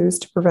traditionally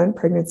used to prevent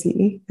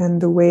pregnancy.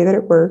 And the way that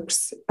it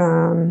works,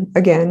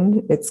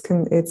 again,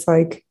 it's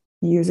like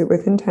use it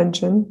with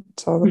intention.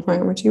 Tell the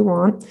plant what you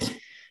want,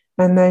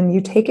 and then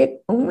you take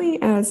it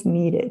only as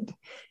needed.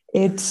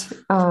 It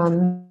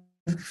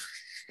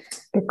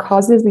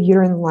causes the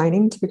uterine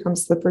lining to become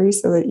slippery,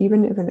 so that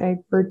even if an egg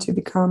were to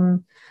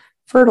become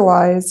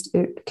fertilized,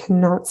 it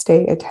cannot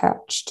stay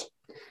attached.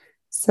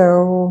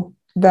 So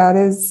that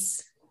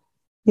is,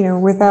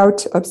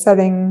 without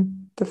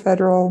upsetting the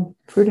Federal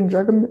Food and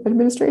Drug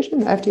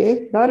Administration, the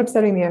FDA, without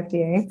upsetting the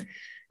FDA,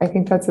 I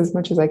think that's as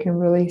much as I can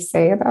really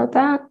say about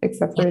that,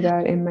 except for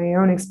that in my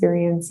own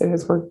experience, it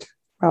has worked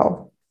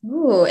well.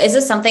 Ooh, is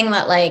this something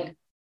that like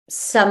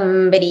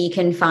somebody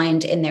can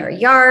find in their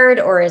yard,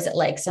 or is it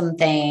like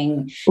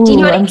something? Do you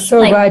know what I'm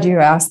so glad you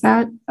asked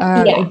that.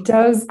 It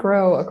does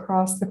grow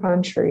across the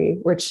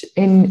country,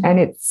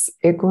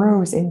 it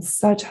grows in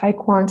such high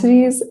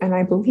quantities, and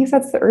I believe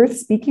that's the earth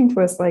speaking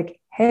to us, like,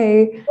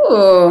 hey,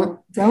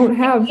 don't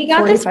have. We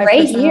got this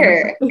right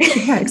here.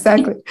 Yeah,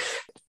 exactly.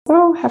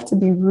 So have to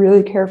be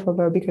really careful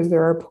though, because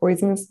there are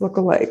poisonous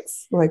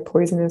lookalikes, like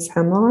poisonous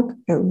hemlock.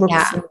 It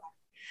looks.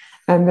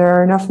 And there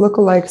are enough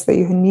lookalikes that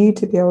you need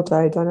to be able to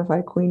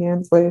identify Queen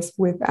Anne's lace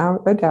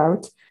without a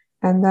doubt.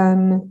 And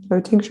then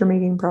the tincture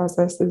making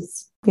process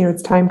is,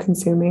 it's time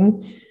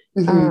consuming.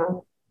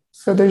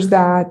 So there's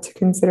that to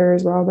consider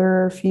as well.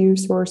 There are a few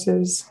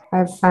sources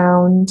I've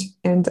found,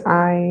 and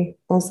I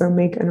also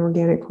make an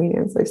organic Queen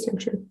Anne's lace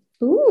tincture.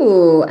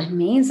 Ooh,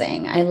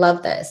 amazing. I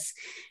love this.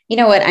 You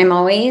know what? I'm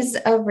always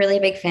a really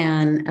big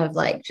fan of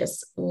like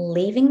just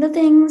leaving the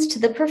things to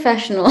the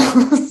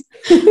professionals.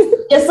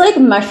 Just like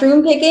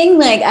mushroom picking,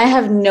 like I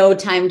have no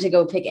time to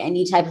go pick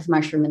any type of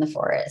mushroom in the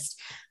forest.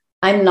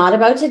 I'm not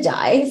about to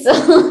die. So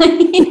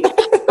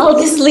like, I'll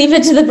just leave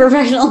it to the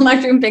professional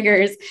mushroom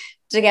pickers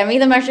to get me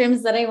the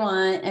mushrooms that I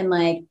want. And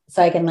like,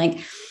 so I can like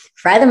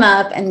fry them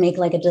up and make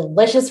like a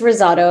delicious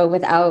risotto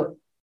without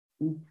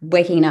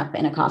waking up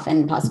in a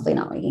coffin, possibly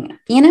not waking up,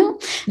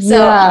 So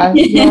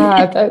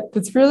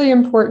that's really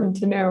important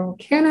to know.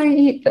 Can I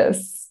eat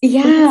this?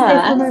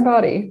 Yeah. For my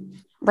body.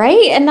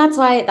 Right. And that's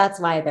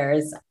why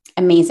there's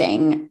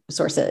amazing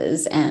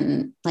sources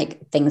and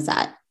like things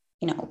that,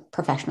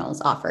 professionals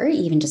offer,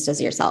 even just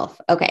as yourself.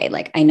 Okay.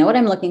 Like I know what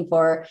I'm looking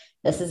for.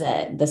 This is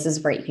it. This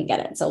is where you can get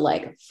it. So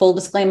like full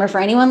disclaimer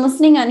for anyone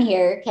listening on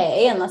here.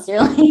 Okay. Unless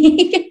you're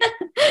like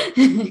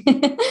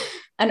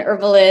an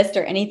herbalist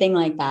or anything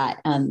like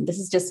that. This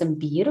is just some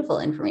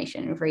beautiful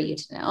information for you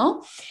to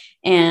know.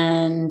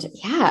 And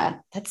yeah,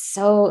 that's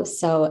so,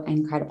 so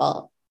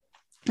incredible.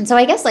 And so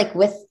I guess like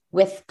in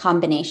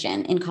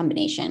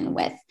combination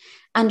with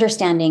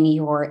understanding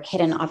your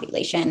hidden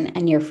ovulation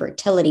and your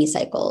fertility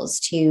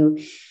cycles to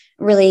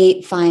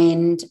really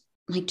find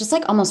like, just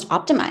like almost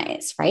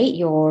optimize, right?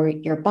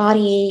 Your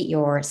body,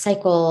 your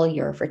cycle,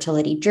 your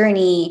fertility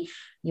journey,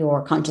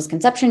 your conscious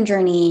conception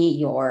journey,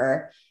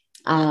 your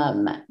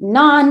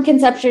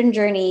non-conception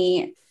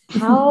journey.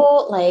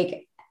 How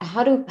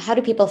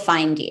do people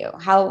find you?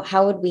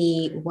 How would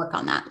we work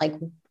on that? Like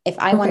if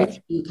I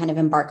wanted to kind of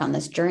embark on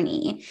this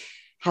journey,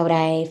 how would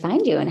I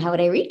find you and how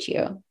would I reach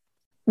you?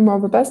 Well,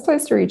 the best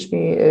place to reach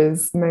me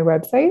is my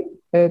website.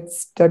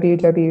 It's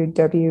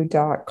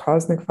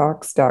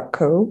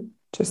www.cosmicfox.co,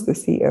 just the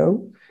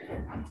CO.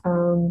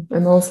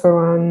 I'm also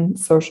on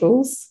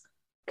socials.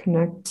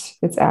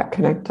 It's at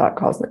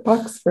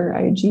connect.cosmicfox for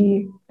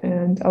IG,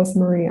 and Elsa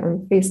Marie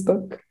on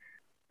Facebook.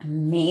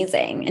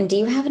 Amazing. And do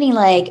you have any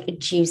like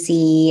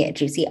juicy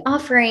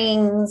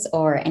offerings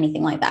or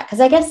anything like that? Because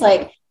I guess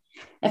like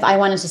if I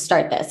wanted to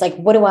start this, like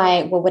what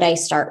would I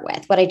start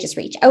with? Would I just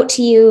reach out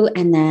to you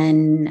and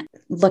then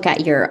look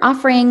at your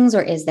offerings,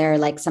 or is there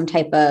like some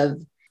type of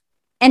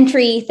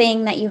entry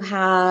thing that you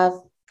have?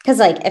 Because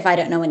like if I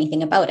don't know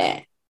anything about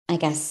it, I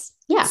guess,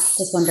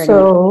 just wondering.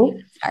 So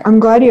I'm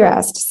glad you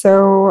asked.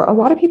 So a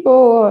lot of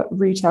people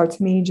reach out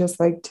to me just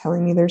like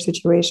telling me their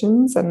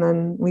situations, and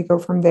then we go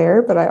from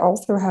there. But I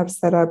also have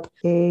set up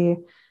a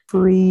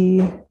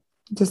free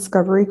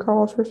discovery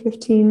call for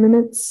 15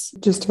 minutes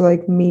just to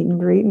like meet and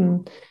greet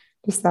and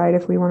decide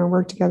if we want to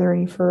work together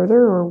any further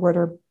or what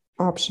our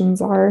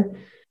options are.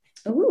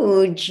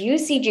 Ooh,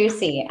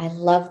 juicy. I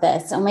love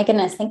this. Oh my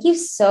goodness. Thank you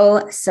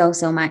so, so,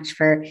 so much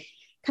for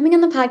coming on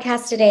the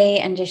podcast today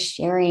and just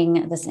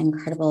sharing this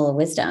incredible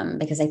wisdom,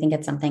 because I think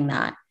it's something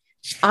that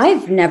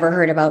I've never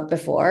heard about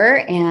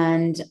before,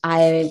 and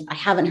I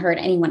haven't heard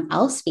anyone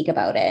else speak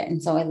about it.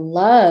 And so I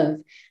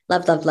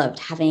loved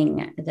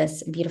having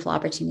this beautiful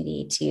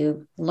opportunity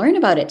to learn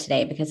about it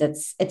today, because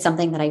it's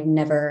something that I've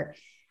never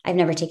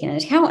taken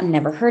into account and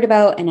never heard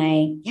about. And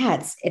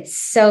it's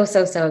so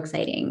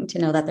exciting to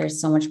know that there's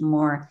so much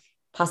more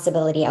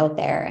possibility out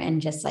there, and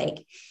just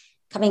like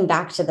coming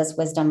back to this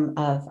wisdom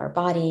of our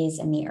bodies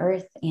and the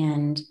earth,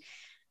 and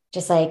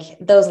just like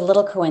those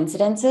little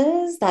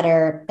coincidences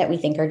that we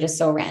think are just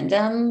so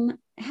random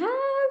have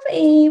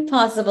a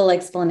possible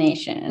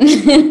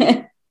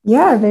explanation.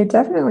 Yeah, they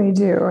definitely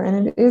do.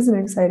 And it is an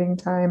exciting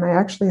time. I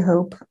actually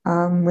hope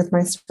with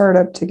my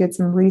startup to get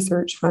some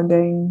research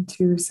funding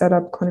to set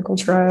up clinical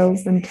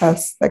trials and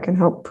tests that can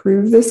help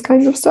prove this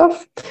kind of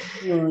stuff.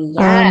 Ooh,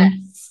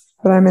 yes.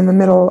 But I'm in the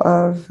middle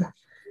of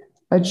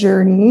a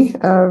journey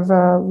of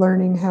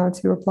learning how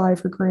to apply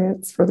for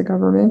grants for the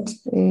government.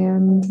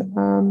 And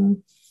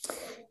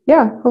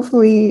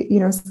hopefully,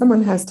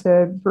 someone has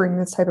to bring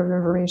this type of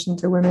information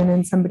to women,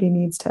 and somebody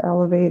needs to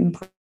elevate and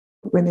put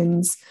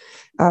women's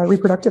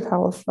reproductive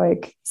health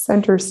like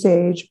center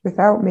stage,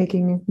 without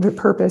making the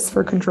purpose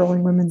for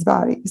controlling women's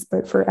bodies,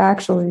 but for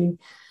actually,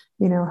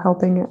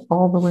 helping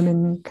all the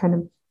women kind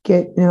of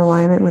get in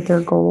alignment with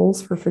their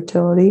goals for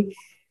fertility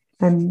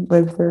and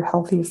live their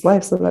healthiest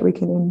life, so that we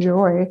can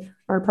enjoy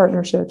our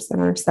partnerships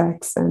and our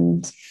sex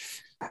and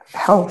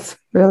health,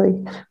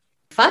 really.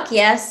 Fuck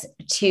yes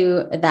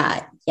to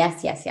that.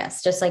 Yes.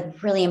 Just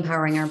like really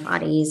empowering our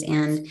bodies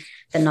and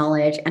the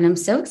knowledge. And I'm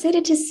so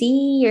excited to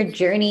see your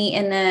journey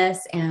in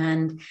this,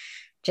 and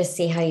just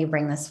see how you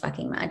bring this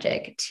fucking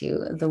magic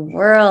to the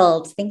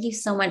world. Thank you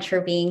so much for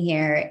being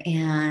here.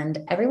 And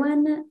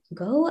everyone,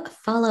 go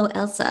follow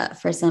Elsa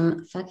for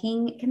some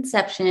fucking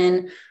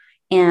conception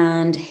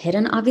and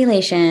hidden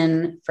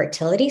ovulation,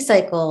 fertility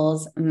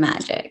cycles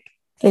magic.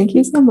 Thank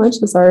you so much,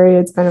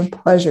 Azari. It's been a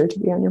pleasure to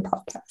be on your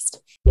podcast.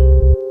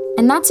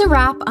 And that's a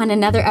wrap on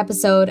another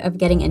episode of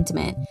Getting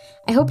Intimate.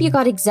 I hope you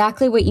got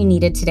exactly what you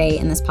needed today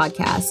in this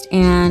podcast,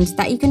 and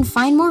that you can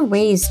find more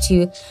ways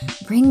to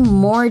bring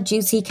more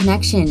juicy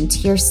connection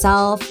to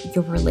yourself,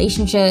 your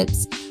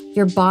relationships,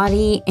 your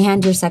body,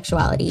 and your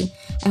sexuality.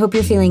 I hope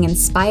you're feeling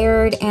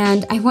inspired,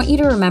 and I want you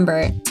to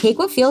remember, take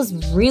what feels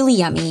really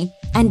yummy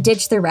and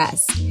ditch the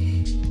rest.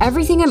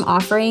 Everything I'm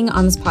offering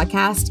on this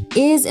podcast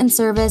is in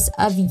service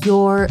of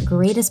your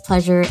greatest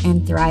pleasure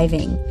and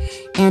thriving.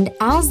 And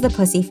as the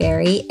Pussy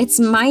Fairy, it's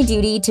my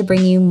duty to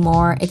bring you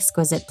more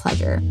exquisite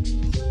pleasure.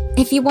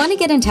 If you want to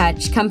get in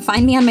touch, come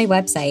find me on my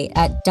website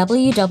at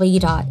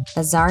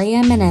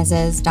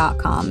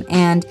www.azariamenezes.com.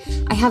 And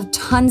I have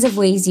tons of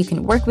ways you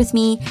can work with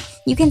me.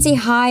 You can say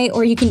hi,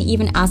 or you can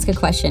even ask a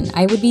question.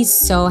 I would be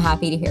so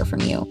happy to hear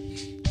from you.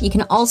 You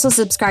can also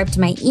subscribe to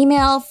my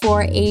email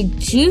for a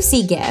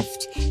juicy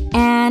gift,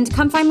 and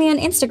come find me on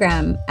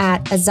Instagram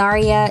at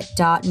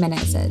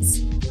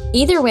azaria.menezes.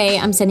 Either way,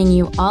 I'm sending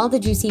you all the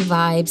juicy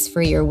vibes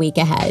for your week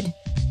ahead.